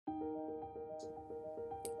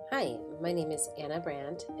Hi, my name is Anna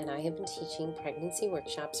Brandt, and I have been teaching pregnancy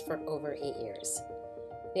workshops for over 8 years.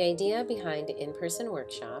 The idea behind in-person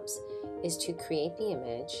workshops is to create the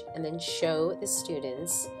image and then show the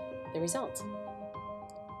students the result.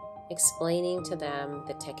 Explaining to them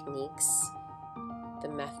the techniques, the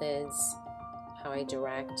methods, how I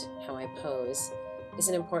direct, how I pose is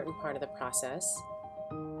an important part of the process,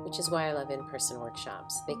 which is why I love in-person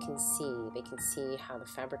workshops. They can see how the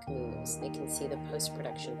fabric moves, they can see the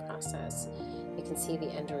post-production process, they can see the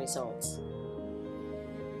end results.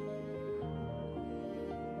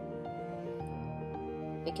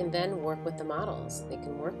 They can then work with the models, they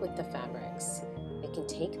can work with the fabrics, they can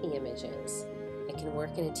take the images, they can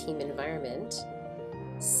work in a team environment,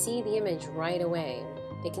 see the image right away.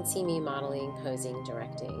 They can see me modeling, posing,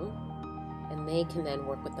 directing, and they can then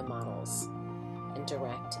work with the models and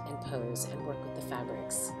direct and pose and work with the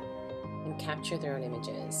fabrics and capture their own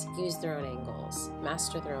images, use their own angles,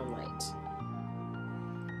 master their own light.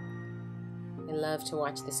 I love to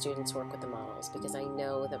watch the students work with the models because I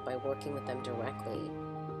know that by working with them directly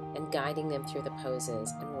and guiding them through the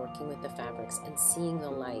poses and working with the fabrics and seeing the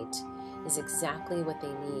light is exactly what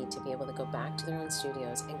they need to be able to go back to their own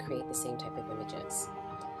studios and create the same type of images.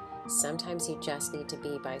 Sometimes you just need to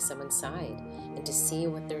be by someone's side and to see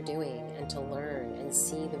what they're doing and to learn and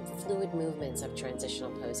see the fluid movements of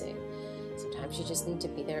transitional posing. Sometimes you just need to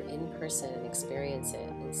be there in person and experience it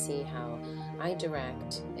and see how I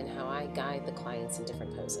direct and how I guide the clients in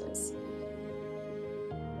different poses.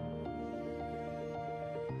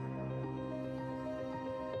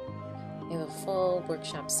 I have a full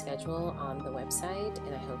workshop schedule on the website,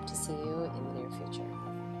 and I hope to see you in the near future.